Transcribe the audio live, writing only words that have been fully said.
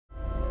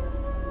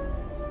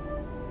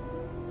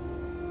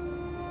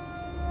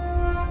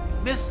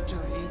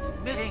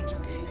Inc.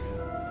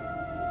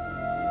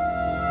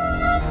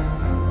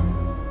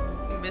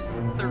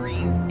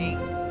 Mysteries Inc.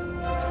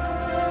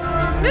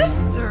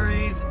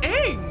 Mysteries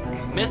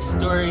Inc. Myth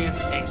Stories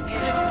Inc.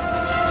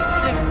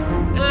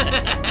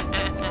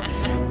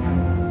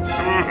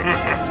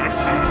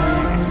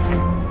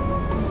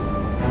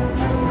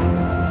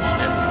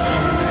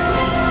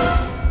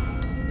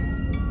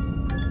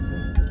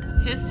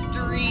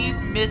 History,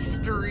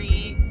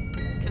 mystery,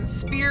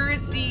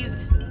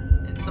 conspiracies,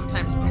 and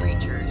sometimes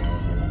creatures.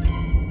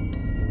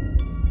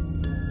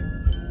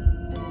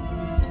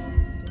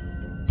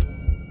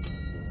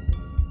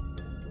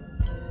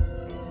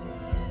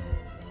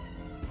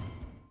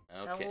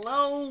 Okay.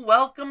 Hello,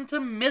 welcome to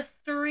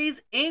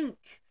Mysteries Inc.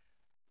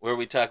 Where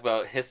we talk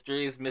about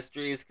histories,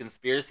 mysteries,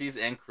 conspiracies,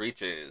 and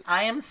creatures.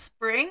 I am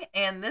Spring,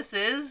 and this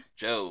is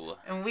Joe.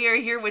 And we are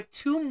here with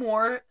two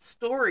more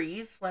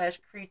stories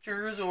 /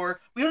 creatures,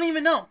 or we don't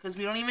even know because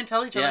we don't even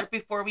tell each other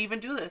before we even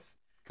do this.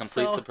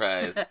 Complete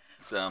surprise.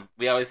 So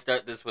we always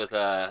start this with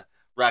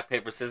rock,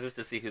 paper, scissors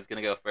to see who's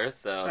going to go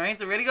first. So all right,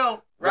 so ready to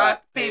go.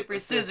 Rock, paper,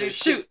 scissors,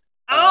 shoot.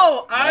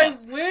 Oh, I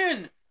man.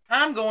 win.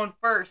 I'm going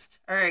first.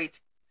 All right.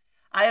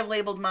 I have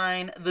labeled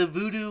mine the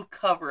voodoo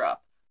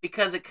cover-up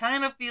because it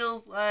kind of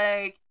feels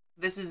like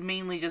this is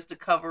mainly just a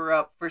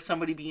cover-up for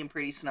somebody being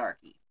pretty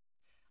snarky.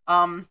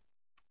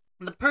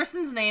 The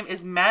person's name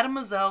is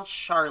Mademoiselle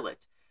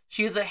Charlotte.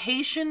 She is a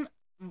Haitian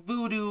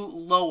voodoo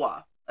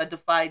loa, a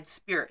defied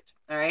spirit,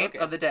 all right,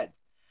 of the dead.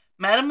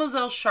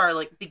 Mademoiselle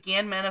Charlotte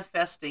began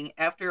manifesting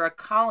after the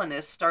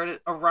colonists started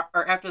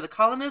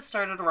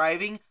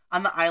arriving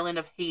on the island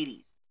of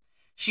Hades.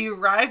 She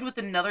arrived with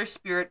another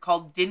spirit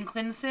called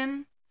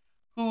Dinclinson,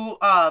 who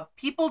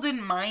people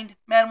didn't mind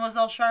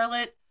Mademoiselle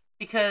Charlotte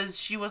because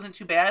she wasn't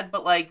too bad,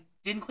 but like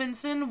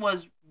Dinclinson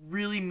was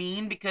really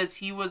mean because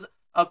he was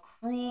a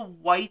cruel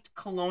white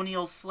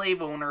colonial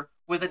slave owner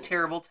with a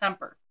terrible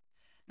temper.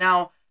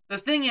 Now, the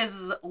thing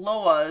is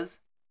Loas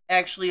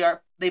actually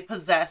they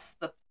possess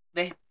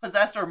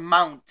or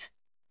mount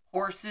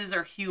horses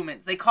or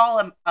humans. They call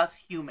them us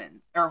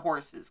humans or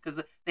horses because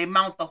they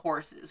mount the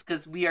horses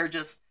because we are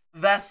just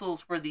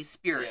vessels for these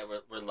spirits. Yeah,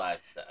 we're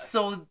livestock.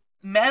 So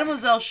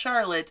Mademoiselle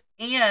Charlotte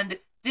and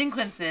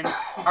Dinclinson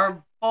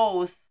are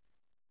both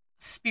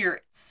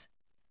spirits.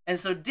 And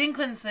so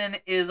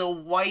Dinclinson is a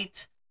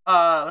white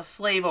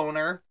slave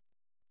owner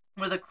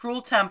with a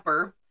cruel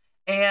temper,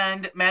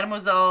 and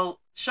Mademoiselle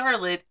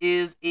Charlotte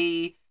is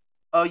a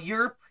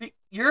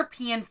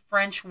European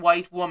French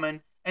white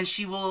woman, and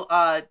she will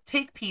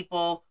take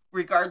people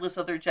regardless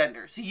of their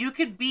gender. So you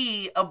could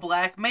be a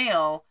black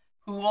male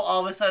who will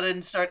all of a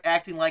sudden start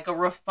acting like a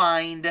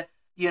refined,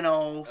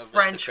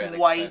 French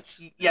white,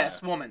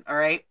 woman, all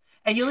right?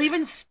 And you'll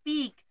even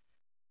speak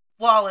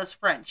flawless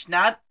French,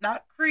 not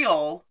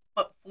Creole,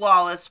 but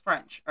flawless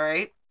French, all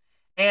right?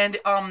 And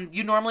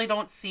you normally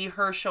don't see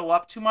her show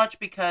up too much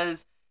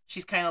because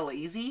she's kind of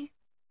lazy,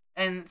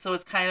 and so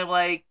it's kind of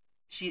like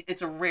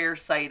it's a rare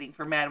sighting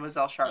for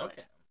Mademoiselle Charlotte.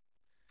 Okay.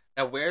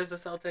 Now, where is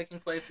this all taking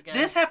place again?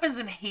 This happens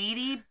in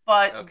Haiti,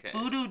 but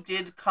voodoo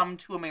did come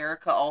to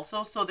America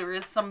also, so there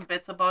is some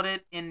bits about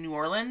it in New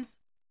Orleans.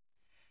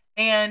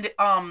 And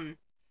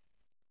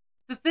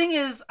the thing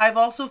is, I've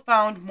also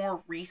found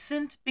more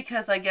recent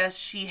because I guess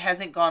she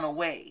hasn't gone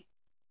away,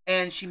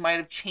 and she might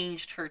have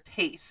changed her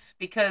tastes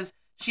because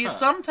she is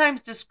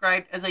sometimes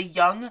described as a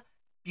young,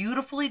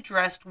 beautifully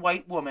dressed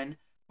white woman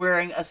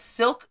wearing a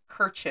silk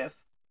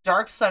kerchief,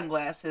 dark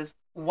sunglasses,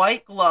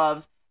 white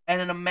gloves,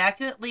 and an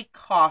immaculately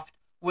coiffed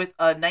with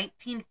a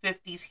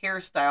 1950s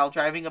hairstyle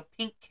driving a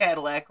pink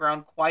Cadillac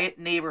around quiet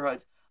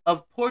neighborhoods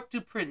of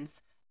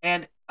Port-au-Prince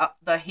and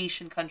the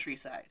Haitian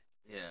countryside.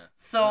 Yeah.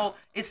 So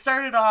it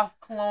started off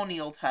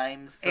colonial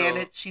times,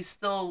 and she's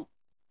still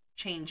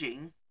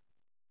changing.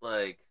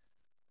 Like,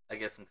 I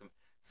guess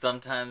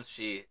sometimes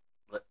she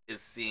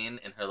is seen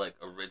in her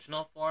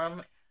original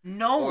form.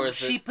 No,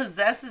 she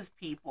possesses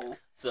people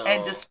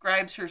and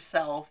describes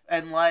herself,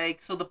 and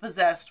so the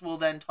possessed will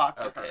then talk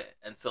to her. Okay,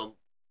 and so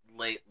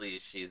lately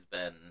she's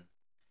been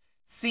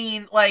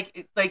seen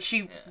like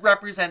she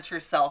represents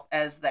herself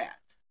as that.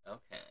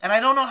 Okay. And I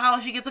don't know how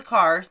she gets a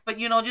car, but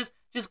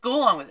just go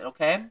along with it,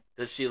 okay?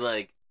 Does she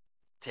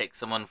take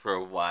someone for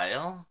a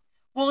while?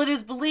 Well, it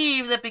is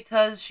believed that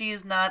because she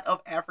is not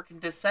of African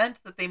descent,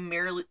 that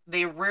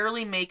they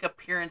rarely make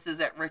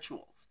appearances at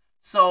rituals.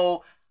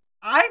 So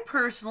I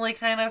personally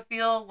kind of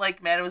feel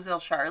like Mademoiselle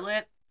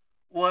Charlotte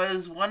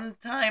was one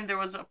time there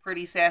was a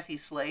pretty sassy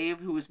slave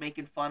who was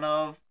making fun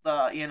of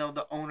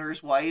the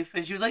owner's wife,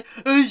 and she was like,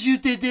 as you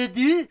did,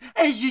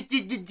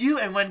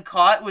 and when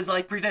caught was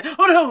pretend,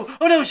 oh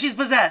no, she's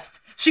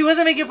possessed. She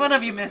wasn't making fun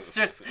of you,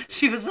 mistress.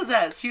 She was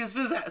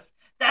possessed.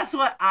 That's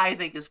what I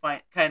think is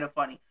kind of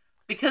funny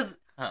because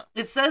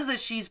it says that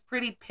she's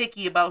pretty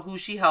picky about who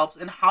she helps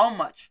and how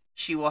much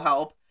she will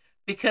help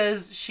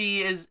because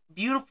she is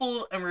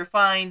beautiful and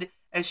refined,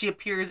 and she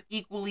appears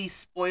equally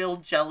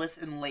spoiled, jealous,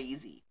 and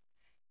lazy.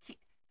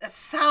 That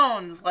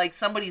sounds like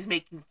somebody's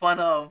making fun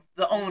of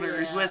the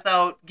owners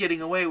without getting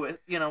away with,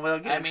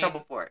 without getting in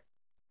trouble for it.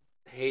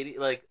 Haiti,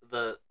 like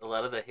a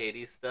lot of the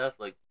Haiti stuff,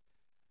 like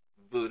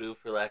voodoo,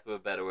 for lack of a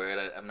better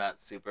word. I'm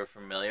not super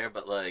familiar,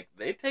 but like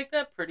they take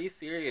that pretty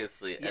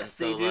seriously, and Yes,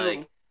 they so do.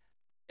 like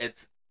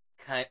it's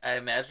I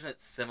imagine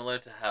it's similar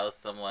to how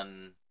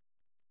someone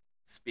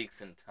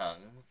speaks in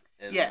tongues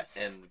Yes.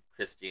 in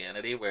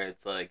Christianity, where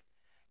it's like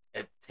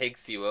it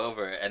takes you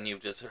over, and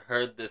you've just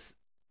heard this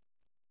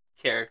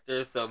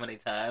character so many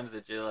times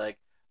that you're like,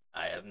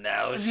 I am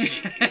now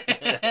she.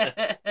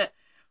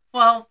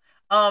 Well,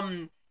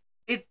 um,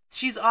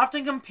 she's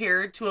often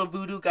compared to a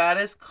voodoo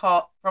goddess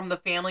called from the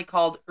family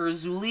called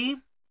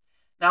Urzuli.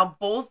 Now,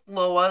 both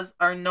Loas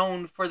are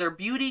known for their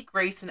beauty,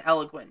 grace, and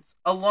eloquence,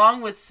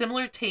 along with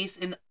similar tastes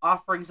in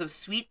offerings of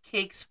sweet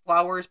cakes,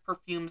 flowers,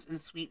 perfumes, and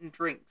sweetened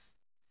drinks.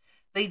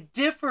 They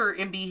differ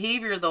in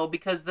behavior, though,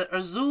 because the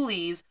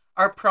Azulis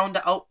are prone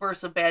to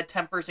outbursts of bad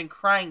tempers and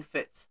crying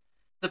fits.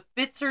 The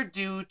fits are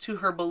due to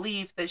her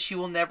belief that she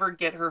will never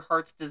get her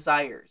heart's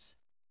desires.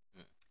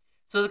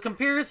 So the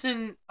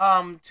comparison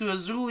to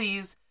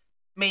Azulis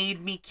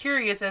made me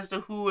curious as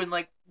to who and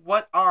like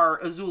what are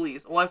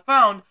Azulis. Well, I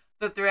found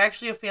that they're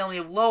actually a family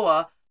of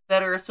Loa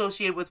that are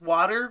associated with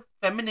water,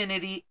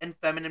 femininity, and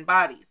feminine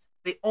bodies.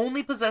 They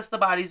only possess the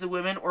bodies of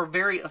women or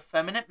very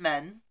effeminate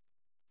men.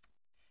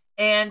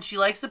 And she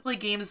likes to play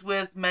games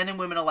with men and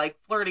women alike,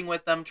 flirting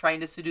with them,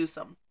 trying to seduce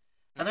them.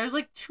 And there's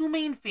like two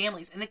main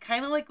families, and it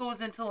kind of like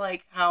goes into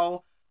like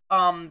how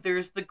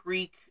there's the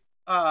Greek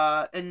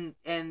and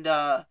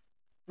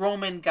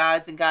Roman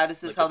gods and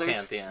goddesses. Like how the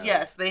there's pantheon.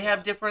 yes, they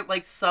have different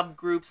like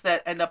subgroups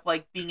that end up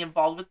like being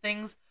involved with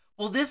things.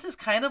 Well, this is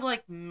kind of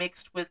like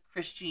mixed with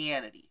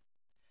Christianity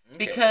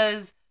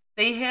because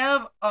they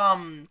have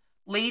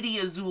Lady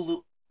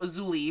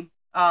Azuli,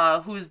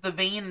 who's the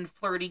vain and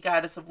flirty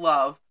goddess of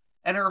love,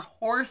 and her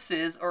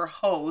horses or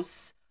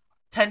hosts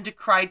tend to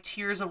cry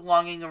tears of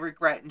longing and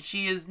regret, and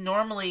she is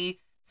normally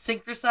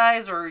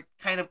syncretized or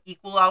kind of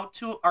equal out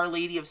to Our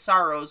Lady of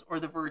Sorrows or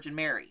the Virgin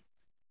Mary.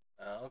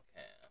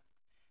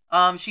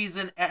 She's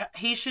an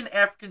Haitian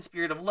African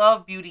spirit of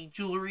love, beauty,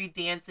 jewelry,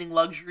 dancing,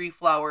 luxury,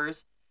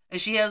 flowers,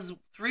 and she has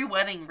 3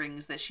 wedding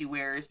rings that she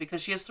wears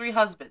because she has 3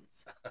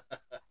 husbands.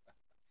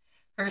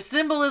 Her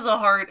symbol is a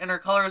heart, and her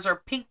colors are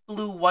pink,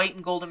 blue, white,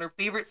 and gold, and her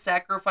favorite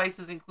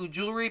sacrifices include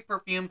jewelry,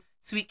 perfume,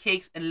 sweet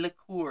cakes, and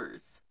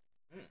liqueurs.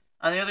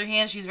 On the other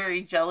hand, she's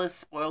very jealous,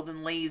 spoiled,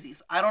 and lazy,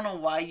 so I don't know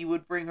why you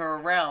would bring her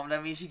around. I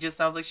mean, she just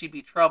sounds like she'd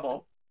be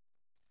trouble.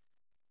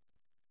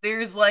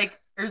 There's like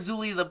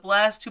Azuli the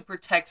Blessed, who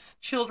protects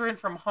children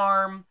from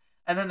harm,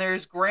 and then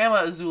there's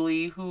Grandma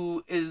Azuli,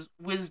 who is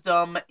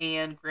wisdom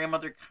and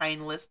grandmother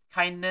kindness.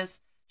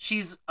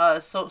 She's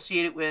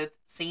associated with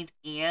Saint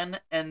Anne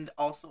and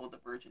also the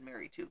Virgin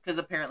Mary too, because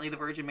apparently the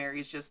Virgin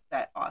Mary is just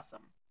that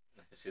awesome.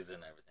 She's in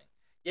everything.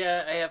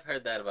 Yeah, I have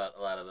heard that about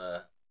a lot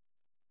of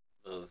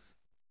those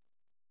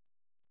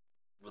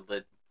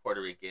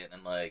Puerto Rican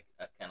and like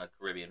kind of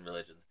Caribbean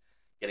religions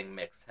getting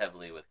mixed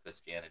heavily with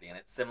Christianity, and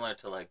it's similar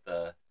to like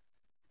the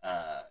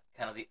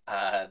kind of the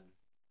odd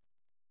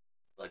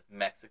like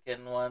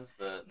Mexican ones.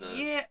 The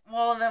Yeah,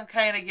 well, and I'm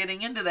kind of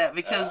getting into that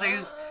because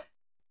there's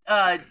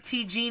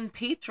T.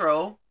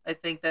 Petro. I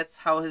think that's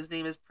how his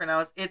name is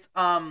pronounced. It's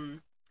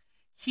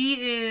he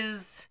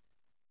is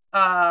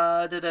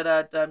I'm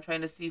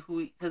trying to see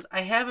who, because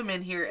I have him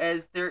in here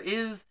as there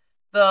is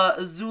the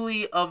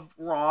Azuli of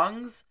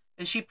Wrongs,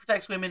 and she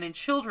protects women and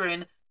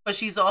children, but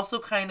she's also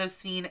kind of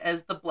seen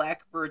as the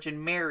Black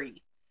Virgin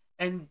Mary.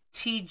 And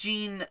T.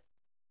 Jean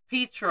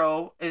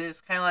Petro, and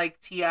it's kind of like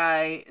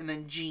T.I. and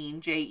then Jean,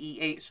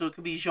 Jea, so it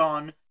could be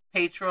Jean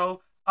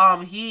Petro.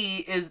 He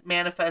is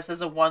manifest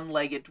as a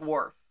one-legged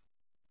dwarf.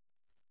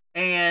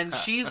 And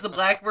she's the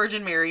Black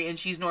Virgin Mary, and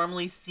she's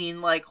normally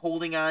seen like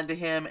holding on to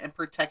him and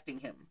protecting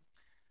him.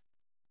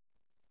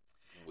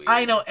 Weird.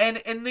 I know,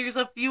 and there's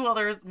a few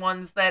other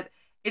ones that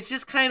it's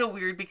just kind of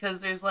weird because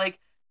there's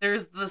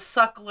the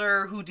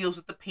suckler who deals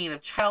with the pain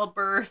of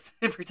childbirth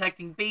and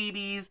protecting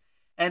babies,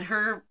 and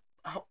her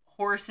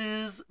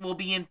horses will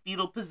be in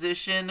fetal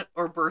position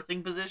or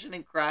birthing position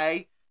and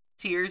cry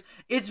tears.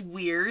 It's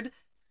weird.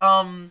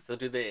 So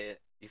do they?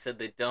 You said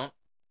they don't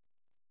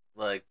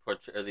like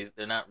portray, or these?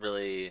 They're not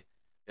really.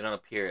 They don't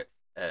appear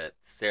at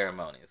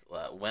ceremonies a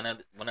lot. When are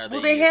they?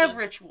 Well, they have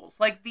rituals.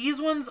 Like these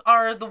ones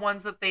are the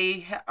ones that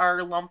they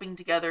are lumping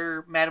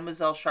together.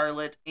 Mademoiselle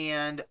Charlotte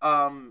and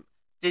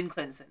Din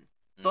Clinton.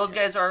 Those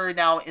guys are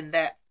now in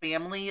that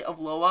family of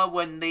Loa.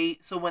 When they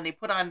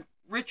put on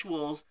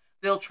rituals,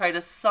 they'll try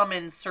to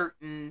summon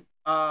certain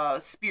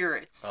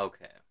spirits.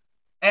 Okay.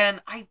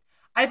 And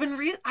I've been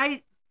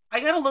I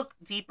gotta look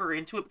deeper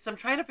into it because I'm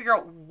trying to figure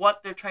out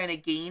what they're trying to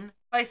gain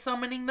by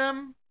summoning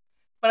them.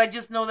 But I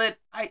just know that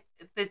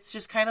it's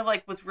just kind of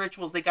like with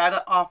rituals. They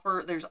gotta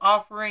offer, there's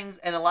offerings,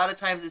 and a lot of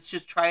times it's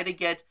just try to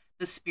get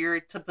the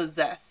spirit to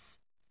possess.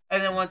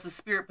 And then once the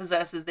spirit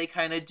possesses, they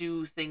kind of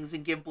do things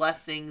and give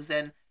blessings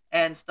and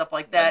stuff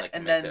like that.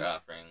 And then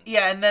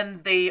yeah, and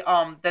then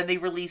they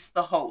release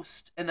the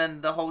host. And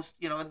then the host,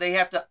 they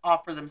have to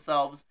offer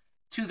themselves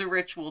to the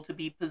ritual to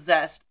be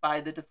possessed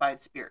by the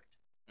defied spirit.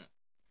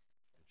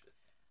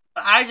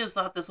 But I just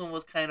thought this one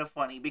was kind of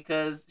funny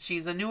because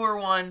she's a newer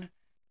one,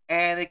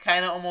 and it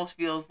kind of almost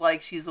feels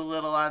like she's a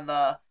little on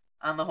the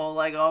whole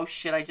like, oh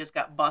shit, I just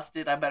got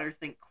busted. I better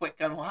think quick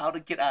on how to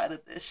get out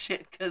of this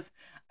shit because.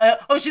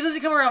 Oh, she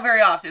doesn't come around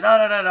very often. No.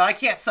 I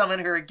can't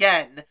summon her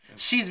again.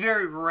 She's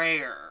very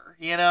rare,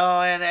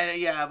 and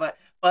yeah,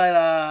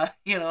 but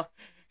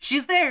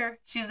she's there.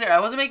 She's there. I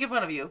wasn't making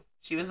fun of you.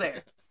 She was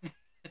there.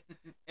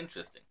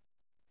 Interesting.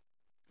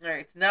 All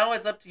right, now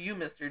it's up to you,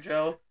 Mr.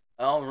 Joe.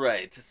 All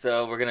right,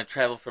 so we're going to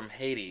travel from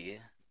Haiti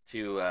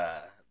to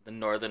the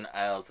Northern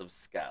Isles of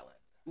Scotland.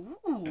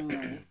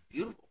 Ooh,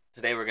 beautiful.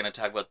 Today we're going to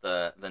talk about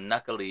the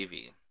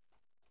Nuckaleavy.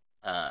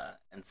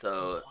 And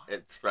so What?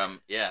 it's from,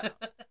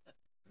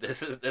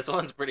 this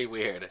one's pretty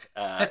weird.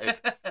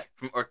 It's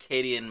from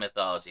Orcadian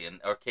mythology,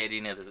 and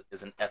Orcadian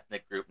is an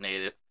ethnic group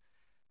native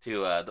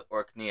to the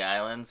Orkney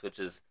Islands, which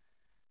is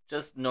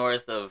just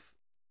north of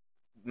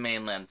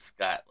mainland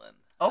Scotland.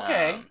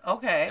 Okay.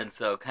 And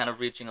so kind of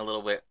reaching a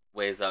little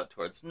ways out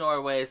towards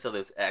Norway, so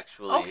there's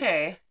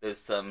actually there's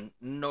some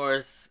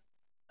Norse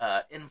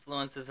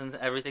influences and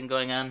everything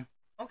going on.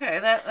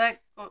 Okay,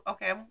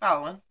 I'm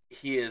following.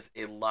 He is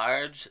a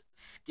large,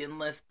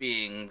 skinless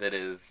being that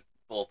is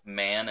both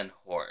man and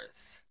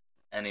horse,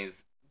 and he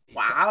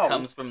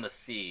comes from the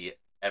sea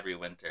every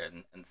winter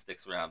and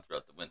sticks around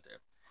throughout the winter.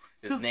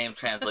 His name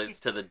translates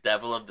to the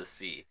devil of the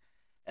sea,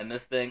 and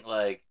this thing,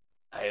 like,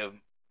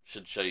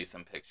 should show you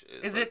some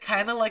pictures. Is it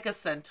kind of like a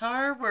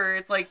centaur, where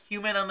it's like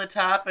human on the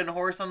top and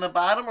horse on the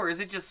bottom, or is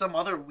it just some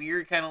other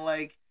weird kind of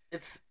like?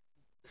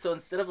 So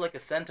instead of like a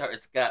centaur,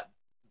 it's got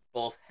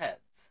both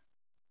heads,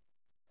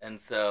 and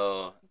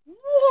so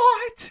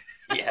what?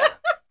 Yeah.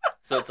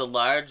 So it's a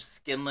large,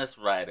 skinless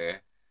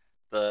rider.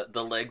 The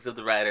legs of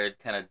the rider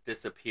kind of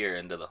disappear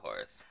into the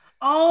horse.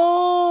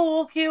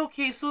 Oh,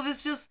 okay. So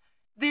this just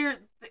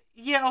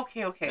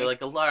okay. They're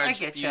like a large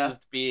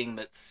fused being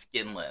that's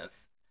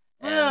skinless,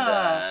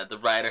 and the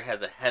rider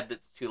has a head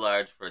that's too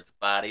large for its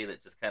body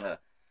that just kind of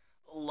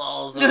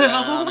lolls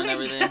around and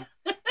everything,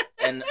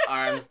 and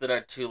arms that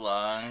are too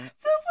long.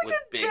 Sounds like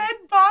a dead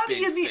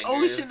body in the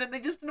ocean, and they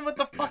just didn't know what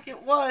the fuck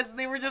it was, and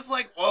they were just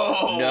like,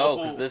 whoa. No,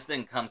 because this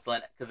thing comes to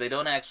land, because they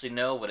don't actually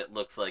know what it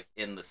looks like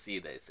in the sea,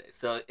 they say.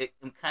 So it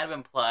kind of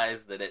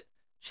implies that it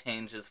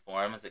changes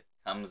form as it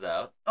comes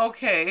out.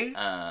 Okay.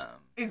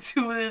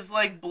 Into this,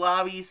 like,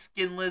 blobby,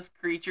 skinless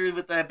creature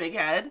with that big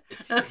head.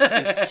 It's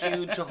this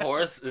huge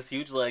horse, this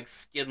huge, like,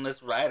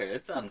 skinless rider.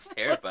 It sounds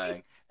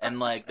terrifying. And,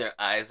 like, their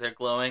eyes are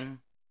glowing.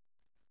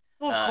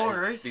 Well, of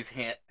course. His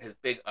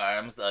big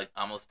arms, like,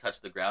 almost touch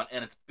the ground,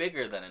 and it's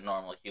bigger than a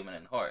normal human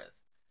and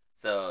horse.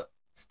 So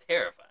it's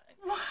terrifying.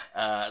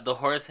 What? The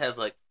horse has,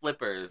 like,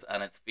 flippers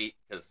on its feet,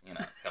 because, it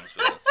comes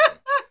from the sea.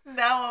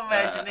 Now I'm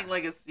imagining,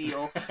 like, a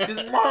seal.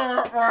 Just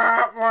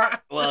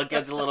Well, it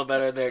gets a little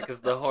better there,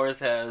 because the horse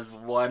has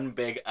one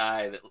big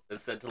eye that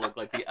is said to look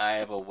like the eye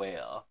of a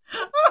whale.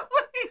 Oh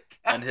my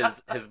God. And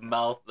his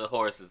mouth, the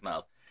horse's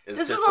mouth, is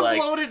this just is a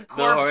like bloated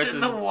corpse in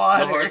the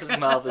water. The horse's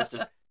mouth is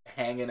just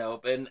hanging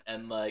open,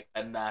 and like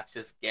a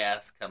noxious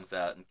gas comes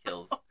out and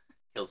kills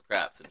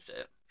crops and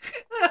shit.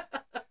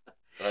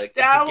 Like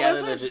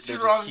together they're just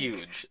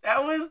huge.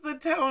 That was the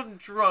town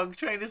drunk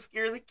trying to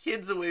scare the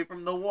kids away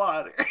from the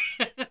water.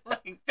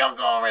 Like, don't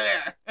go over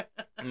there.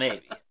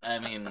 Maybe. I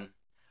mean,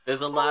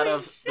 there's a lot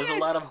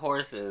of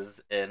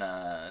horses in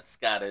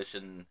Scottish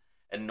and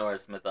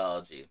Norse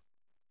mythology.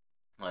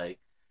 Like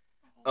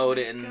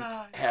Odin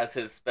has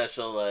his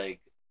special,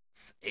 like,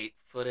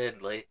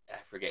 8-footed, like, I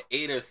forget,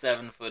 8 or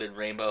 7-footed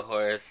rainbow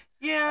horse.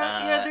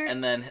 Yeah.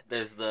 And then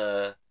there's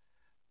the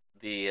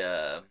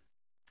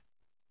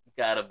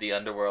god of the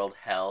underworld,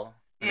 Hel.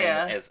 Her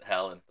name is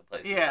Hel in the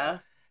place. Yeah.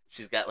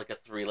 She's got, like, a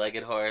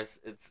 3-legged horse.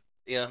 It's,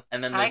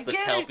 and then there's the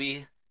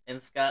Kelpie in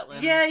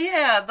Scotland.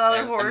 Yeah, the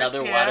other horse.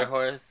 Another water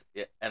horse.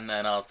 Yeah. And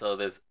then also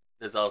there's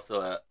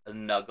also a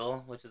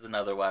Nuggle, which is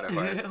another water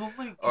horse. Oh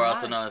my God. Or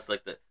also known as,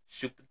 like, the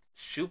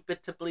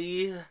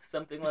Shoopitably,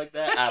 something like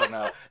that. I don't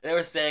know. They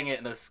were saying it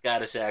in a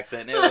Scottish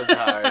accent. It was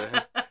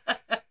hard.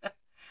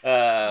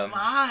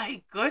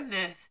 My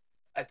goodness.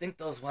 I think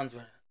those ones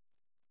were.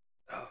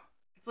 Oh,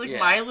 it's like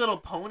My Little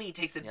Pony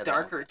takes a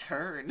darker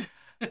turn.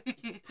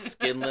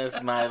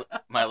 Skinless My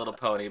Little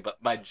Pony,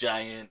 but my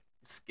giant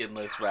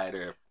skinless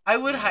rider. I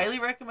would highly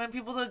recommend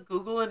people to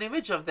Google an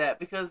image of that,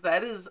 because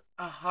that is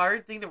a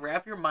hard thing to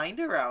wrap your mind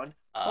around.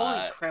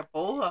 Holy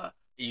crapola.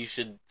 You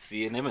should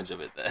see an image of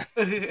it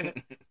then.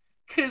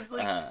 Because,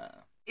 like,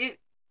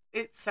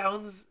 it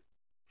sounds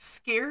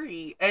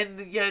scary,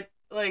 and yet,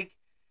 like,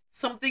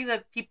 something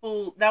that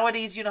people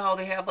nowadays, you know how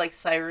they have, like,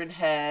 Siren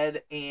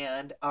Head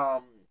and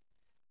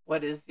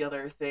what is the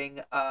other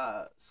thing,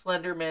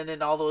 Slenderman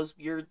and all those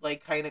weird,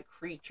 like, kind of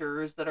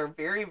creatures that are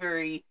very,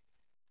 very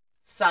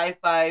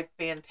sci-fi,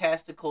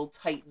 fantastical,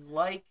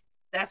 Titan-like.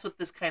 That's what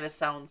this kind of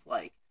sounds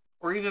like.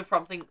 Or even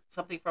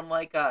something from,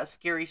 like,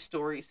 Scary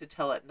Stories to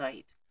Tell at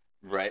Night.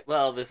 Right.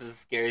 Well, this is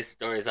Scary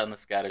Stories on the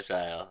Scottish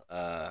Isle.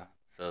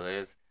 So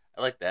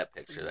I like that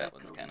picture. That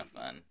one's kind of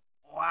fun.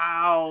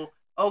 Wow.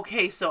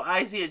 Okay, so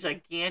I see a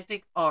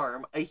gigantic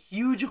arm, a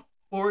huge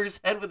horse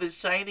head with a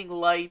shining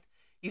light.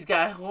 He's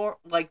got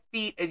like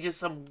feet and just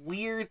some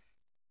weird.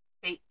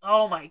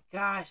 Oh my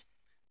gosh,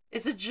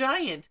 it's a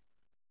giant.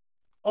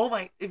 Oh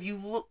my! If you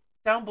look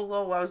down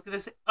below, I was gonna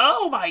say,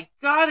 oh my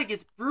god, it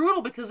gets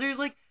brutal because there's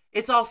like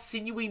it's all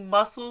sinewy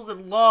muscles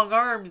and long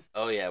arms.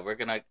 Oh yeah, we're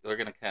gonna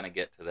kind of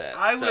get to that.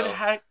 I would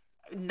have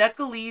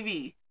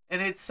Nuckalevi,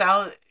 and it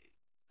sounds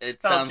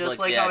just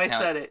like how I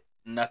said it.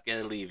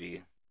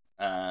 Nuckalevi.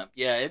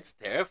 Yeah, it's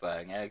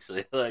terrifying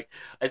actually. Like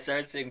I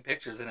started seeing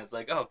pictures and it's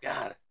like, oh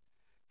god,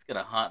 it's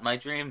gonna haunt my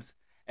dreams.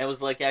 And it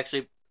was like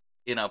actually,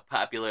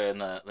 popular in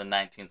the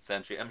 19th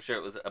century. I'm sure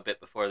it was a bit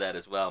before that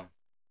as well.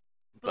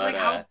 But like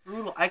how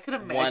brutal! I could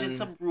imagine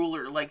some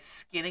ruler like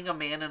skinning a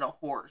man and a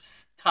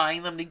horse,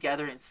 tying them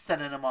together and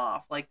sending them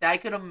off. Like I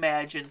could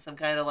imagine some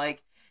kind of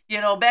like,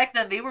 back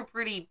then they were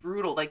pretty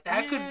brutal. Like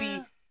that could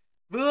be.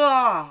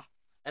 Ugh.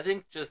 I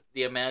think just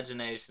the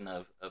imagination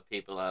of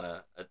people on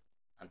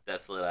on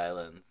desolate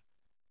islands.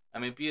 I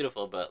mean,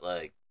 beautiful, but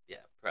like, yeah,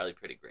 probably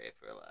pretty great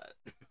for a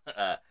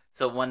lot.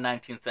 So one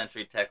 19th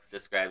century text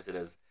describes it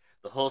as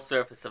the whole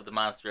surface of the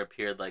monster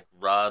appeared like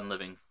raw and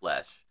living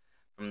flesh,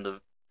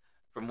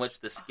 from which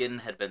the skin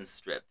had been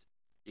stripped.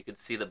 You could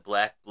see the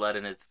black blood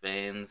in his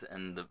veins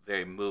and the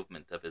very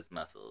movement of his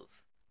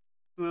muscles.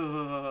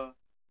 All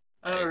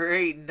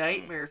right,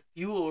 nightmare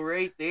fuel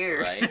right there.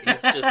 Right?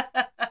 He's just,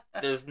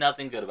 there's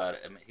nothing good about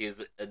it. I mean,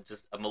 he's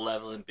just a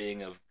malevolent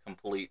being of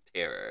complete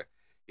terror.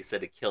 He's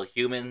said to kill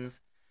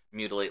humans,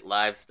 mutilate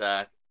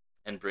livestock,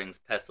 and brings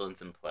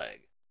pestilence and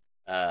plague.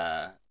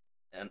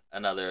 And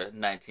another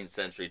 19th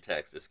century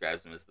text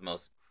describes him as the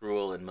most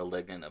cruel and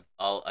malignant of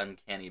all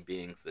uncanny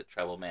beings that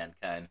trouble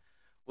mankind,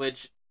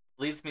 which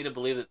leads me to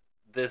believe that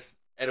this,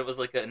 and it was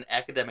like an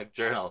academic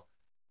journal,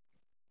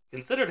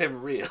 considered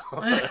him real.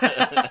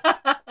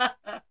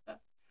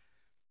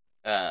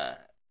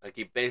 Like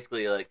he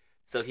basically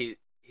so he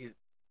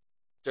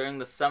during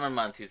the summer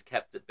months he's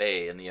kept at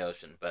bay in the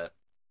ocean, but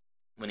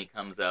when he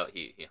comes out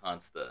he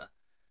haunts the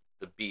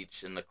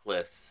beach and the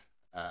cliffs.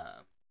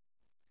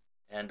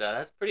 And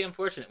that's pretty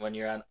unfortunate when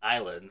you're on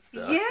islands.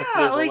 So yeah,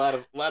 there's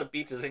a lot of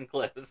beaches and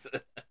cliffs.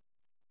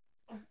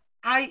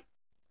 I'm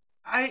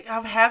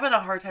having a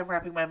hard time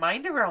wrapping my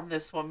mind around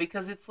this one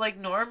because it's like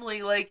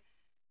normally like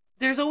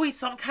there's always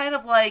some kind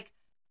of like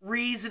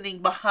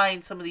reasoning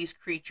behind some of these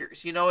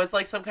creatures. It's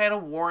like some kind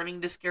of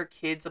warning to scare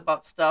kids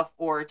about stuff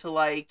or to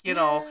like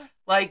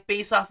like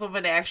base off of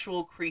an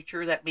actual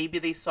creature that maybe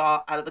they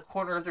saw out of the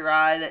corner of their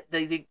eye that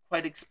they didn't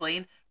quite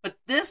explain. But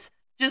this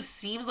just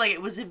seems like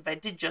it was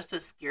invented just to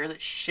scare the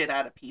shit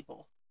out of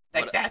people.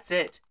 Like that's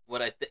it.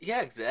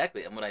 Yeah,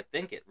 exactly. And what I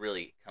think it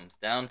really comes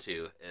down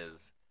to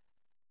is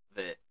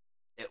that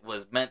it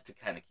was meant to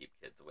kind of keep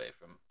kids away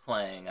from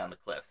playing on the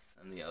cliffs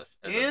and the ocean.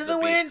 In the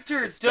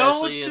winter,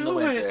 especially don't in the do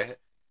winter. it.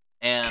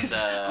 And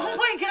oh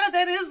my god,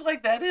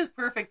 that is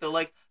perfect though.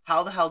 Like,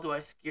 how the hell do I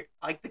scare?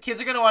 Like, the kids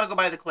are gonna want to go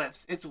by the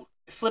cliffs. It's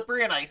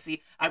slippery and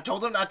icy. I've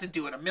told them not to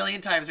do it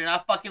 1,000,000 times. They're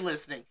not fucking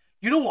listening.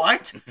 You know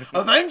what?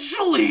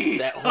 Eventually,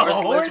 that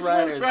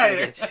horseless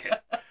rider.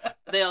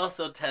 They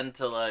also tend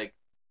to like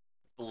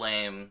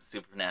blame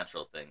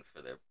supernatural things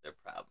for their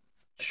problems.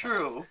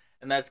 True.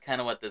 And that's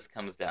kind of what this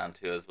comes down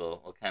to, as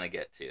we'll kind of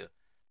get to.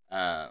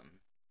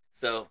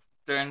 So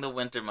during the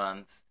winter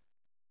months,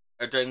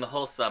 or during the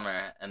whole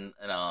summer, and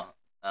all,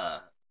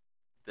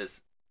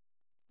 this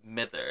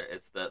Mither,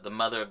 it's the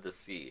mother of the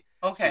sea.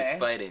 Okay. She's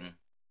fighting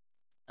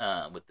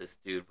with this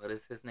dude. What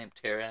is his name?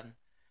 Terran.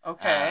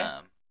 Okay.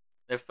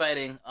 They're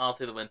fighting all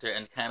through the winter,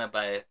 and kind of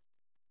by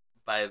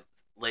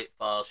late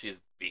fall,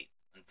 she's beat,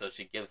 and so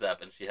she gives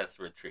up and she has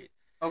to retreat.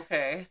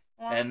 Okay.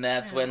 Well, and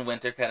that's when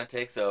winter kind of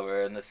takes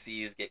over, and the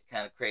seas get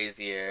kind of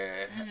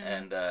crazier,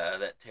 and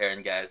that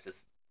Terran guy's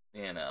just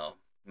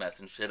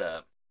messing shit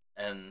up,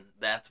 and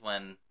that's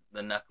when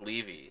the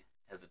Nuckalevi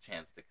has a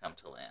chance to come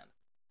to land.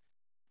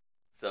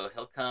 So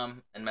he'll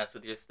come and mess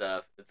with your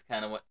stuff. It's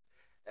kind of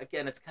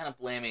it's kind of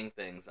blaming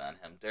things on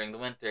him. During the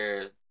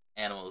winter,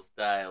 animals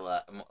die a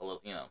lot,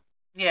 cold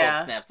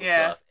snaps will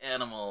kill off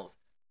animals.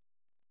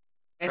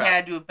 It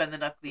had to have been the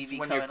Nuckalevi coming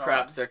when your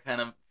crops are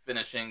kind of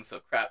finishing, so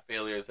crop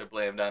failures are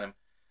blamed on him.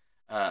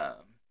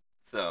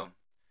 So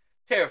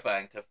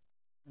terrifying to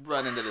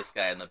run into this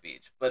guy on the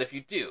beach. But if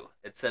you do,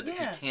 it said that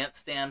he can't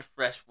stand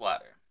fresh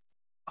water.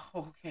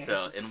 Okay.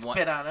 So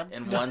spit on him.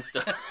 In one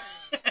story,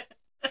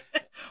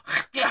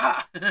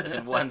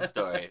 in one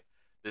story,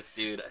 this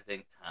dude, I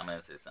think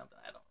Thomas or something,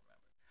 I don't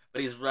remember,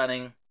 but he's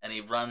running and he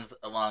runs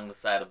along the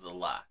side of the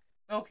lock.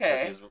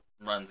 Okay. Because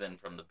he runs in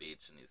from the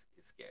beach and he's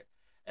scared,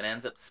 and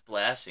ends up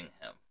splashing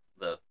him,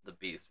 the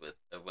beast with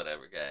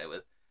whatever guy,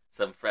 with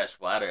some fresh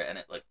water, and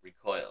it like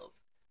recoils.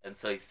 And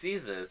so he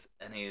sees this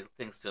and he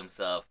thinks to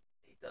himself,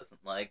 he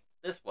doesn't like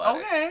this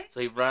water. Okay. So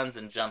he runs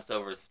and jumps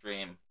over a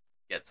stream,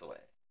 gets away.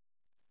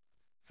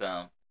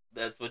 So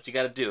that's what you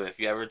got to do if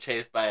you ever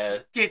chased by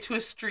get to a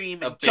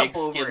stream and a jump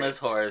big over skinless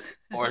horse,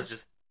 or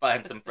just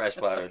find some fresh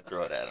water and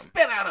throw it at him.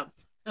 Spit at him.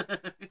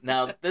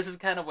 Now this is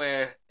kind of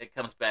where it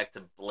comes back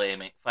to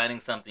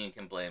finding something you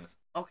can blame.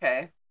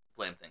 Okay.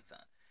 Blame things on.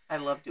 I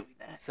love doing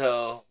that.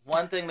 So,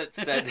 one thing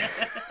that's said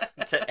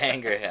to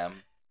anger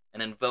him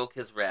and invoke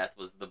his wrath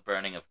was the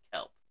burning of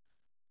kelp.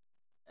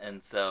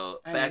 And so,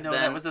 I didn't know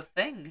that was a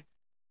thing.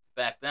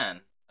 Back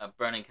then,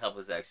 burning kelp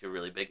was actually a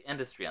really big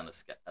industry on the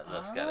Scottish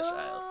Isles,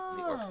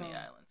 the Orkney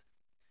Islands.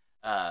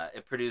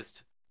 It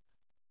produced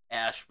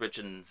ash rich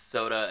in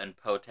soda and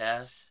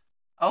potash.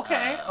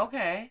 Okay,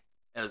 okay.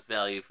 It was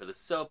valued for the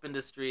soap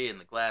industry and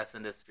the glass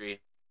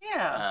industry.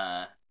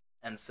 Yeah.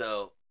 And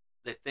so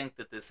they think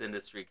that this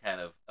industry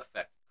kind of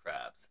affected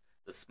crabs.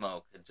 The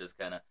smoke had just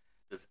kind of,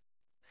 this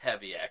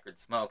heavy acrid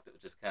smoke that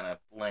would just kind of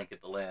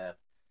blanket the land.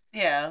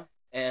 Yeah.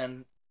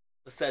 And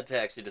was said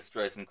to actually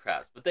destroy some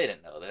crabs, but they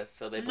didn't know this,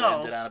 so they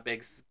blamed it on a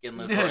big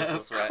skinless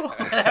horseless rider.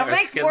 That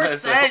makes more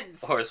sense.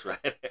 Horse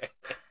rider.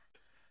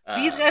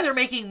 These guys are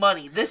making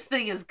money. This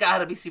thing has got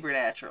to be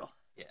supernatural.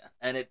 Yeah,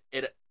 and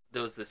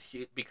there was this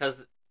huge,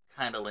 because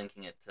kind of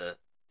linking it to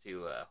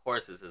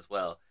horses as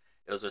well.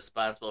 It was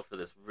responsible for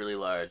this really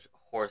large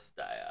horse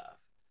die-off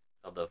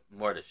called the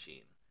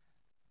Mortasheen.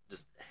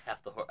 Just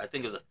half the I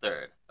think it was a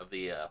third of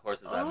the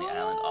horses on the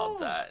island all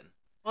died.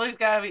 Well, there's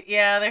gotta be,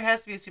 there has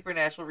to be a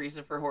supernatural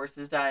reason for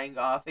horses dying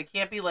off. It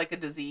can't be like a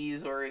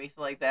disease or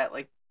anything like that,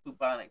 like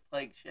bubonic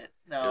plague shit.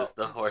 No. It was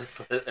the horse,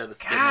 the skinless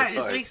God, horse.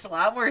 this makes a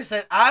lot more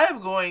sense.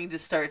 I'm going to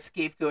start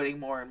scapegoating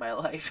more in my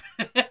life.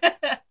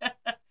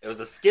 It was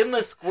a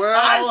skinless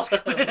squirrel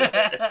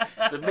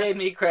that made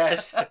me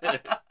crash.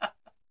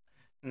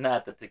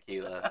 Not the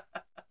tequila.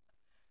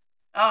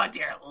 Oh,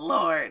 dear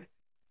Lord.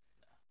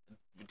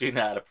 Do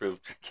not approve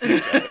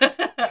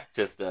tequila.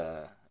 Just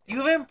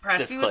You've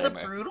impressed me with the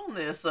disclaimer.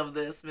 brutalness of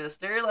this,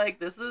 mister. Like,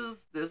 this is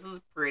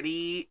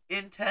pretty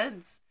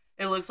intense.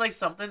 It looks like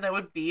something that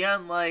would be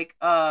on, like,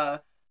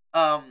 Iron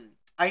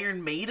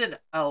Maiden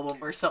album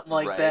or something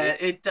like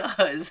that. It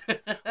does.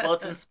 Well,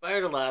 it's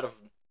inspired a lot of,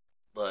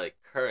 like,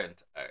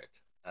 current art.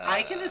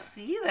 I can just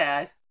see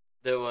that.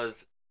 There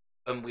was,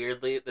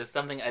 weirdly, there's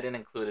something I didn't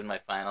include in my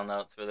final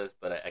notes for this,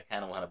 but I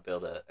kind of want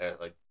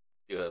to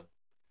do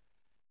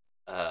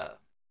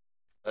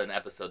an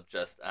episode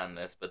just on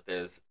this, but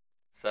there's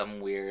some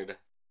weird,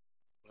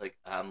 like,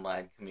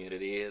 online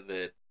community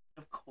that...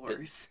 Of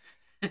course.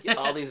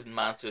 All these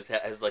monsters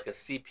has, like, a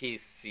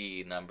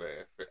CPC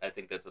number. I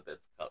think that's what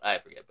that's called. I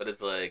forget. But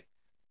it's, like,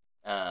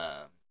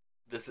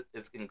 this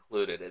is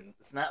included. And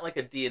it's not, like,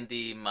 a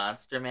D&D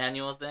monster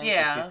manual thing.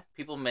 Yeah. It's just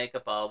people make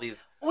up all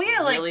these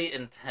really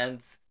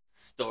intense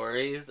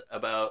stories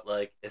about,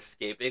 like,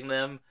 escaping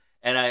them.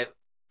 And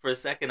for a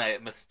second, I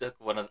mistook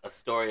a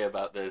story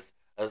about this.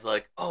 I was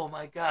like, oh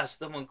my gosh,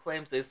 someone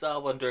claims they saw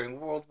one during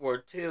World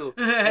War II. It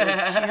was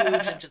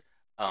huge and just...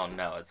 Oh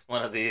no, it's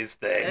one of these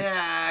things.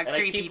 Yeah, and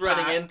I keep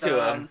running into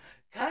them.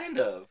 Kind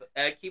of.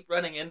 And I keep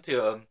running into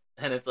them,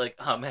 and it's like,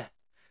 oh man.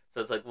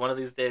 So it's like one of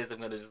these days I'm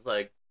going to just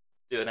like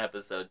do an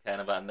episode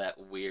kind of on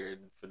that weird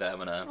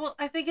phenomena. Well,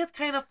 I think it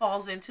kind of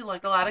falls into,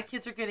 like, a lot of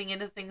kids are getting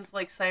into things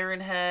like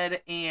Siren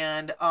Head,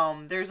 and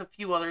there's a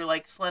few other,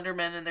 like,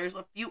 Slenderman, and there's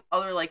a few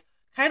other, like,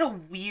 kind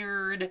of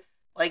weird,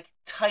 like,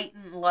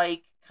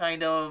 Titan-like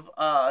kind of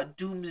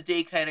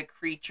doomsday kind of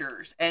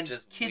creatures, and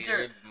just kids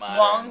are modern...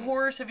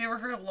 Longhorse. Have you ever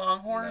heard of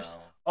Longhorse?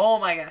 No. Oh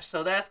my gosh!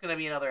 So that's gonna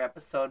be another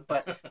episode.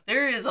 But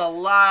there is a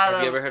lot.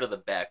 Have you ever heard of the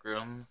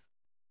Backrooms?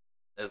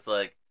 It's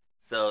like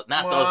those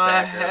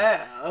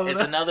Backrooms.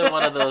 It's another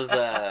one of those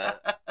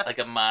like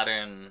a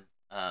modern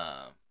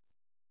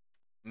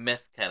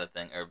myth kind of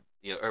thing, or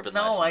urban legend.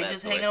 No, I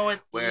just hang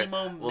out with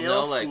emo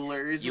middle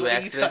schoolers. You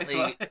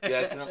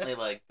accidentally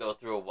like go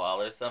through a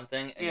wall or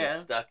something, and you're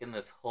stuck in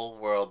this whole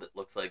world that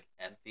looks like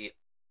empty,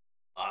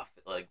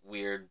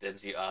 weird,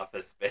 dingy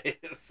office space.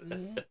 It's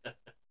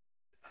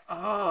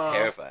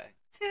terrifying.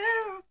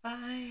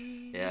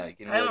 Terrifying. Yeah, you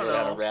can really go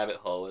down a rabbit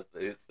hole with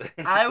these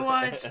things. I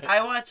watch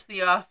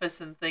The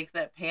Office and think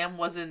that Pam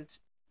wasn't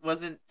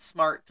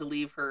smart to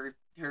leave her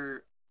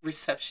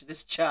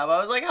receptionist job. I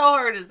was like, how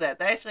hard is that?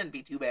 That shouldn't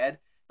be too bad.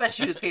 But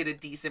she was paid a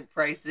decent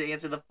price to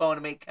answer the phone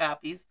and make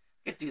copies.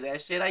 I could do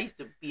that shit. I used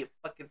to be a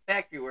fucking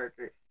factory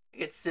worker. I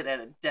could sit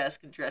at a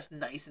desk and dress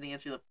nice and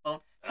answer the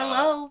phone.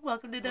 Hello,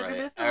 welcome to WFM.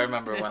 Right. I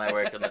remember when I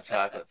worked in the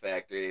chocolate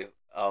factory,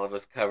 all of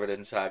us covered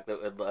in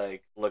chocolate would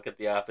like look at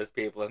the office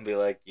people and be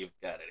like, "You've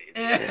got it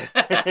easy."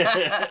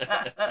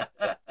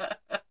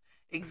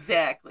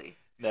 Exactly.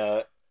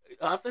 No,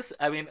 office.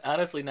 I mean,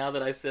 honestly, now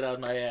that I sit on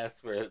my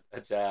ass for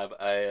a job,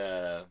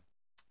 I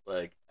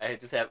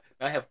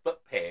have foot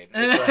pain.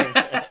 It's like,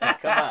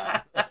 come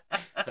on.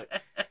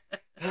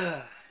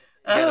 You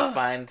gotta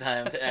find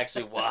time to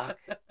actually walk.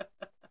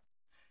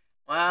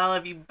 Well,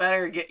 if you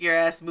better get your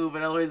ass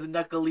moving, otherwise the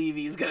Knuckle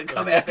Levy's gonna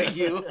come after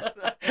you.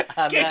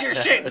 Get your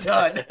shit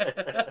done.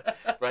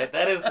 Right,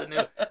 that is the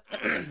new...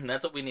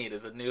 That's what we need,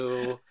 is a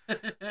new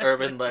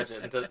urban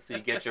legend so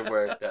you get your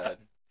work done.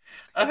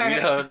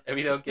 If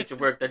you don't get your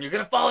work done, you're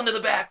gonna fall into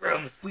the back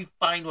rooms. If we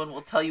find one,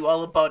 we'll tell you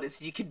all about it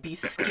so you can be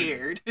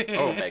scared.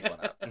 Or make one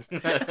up.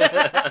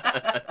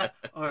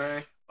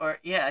 or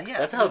yeah.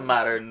 That's how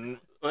modern,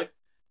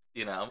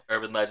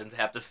 urban legends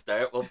have to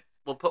start.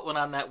 We'll put one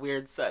on that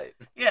weird site.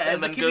 Yeah,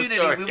 as And a then do a community,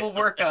 story. we will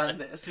work on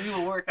this. We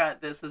will work on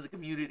this as a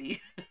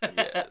community.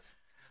 Yes.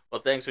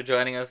 Well, thanks for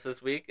joining us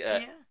this week.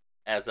 Yeah.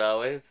 As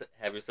always,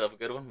 have yourself a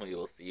good one. We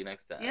will see you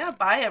next time. Yeah,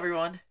 bye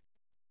everyone.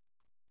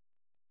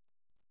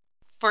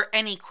 For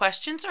any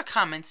questions or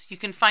comments, you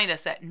can find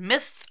us at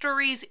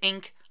Mysteries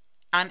Inc.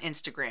 on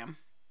Instagram.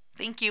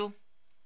 Thank you.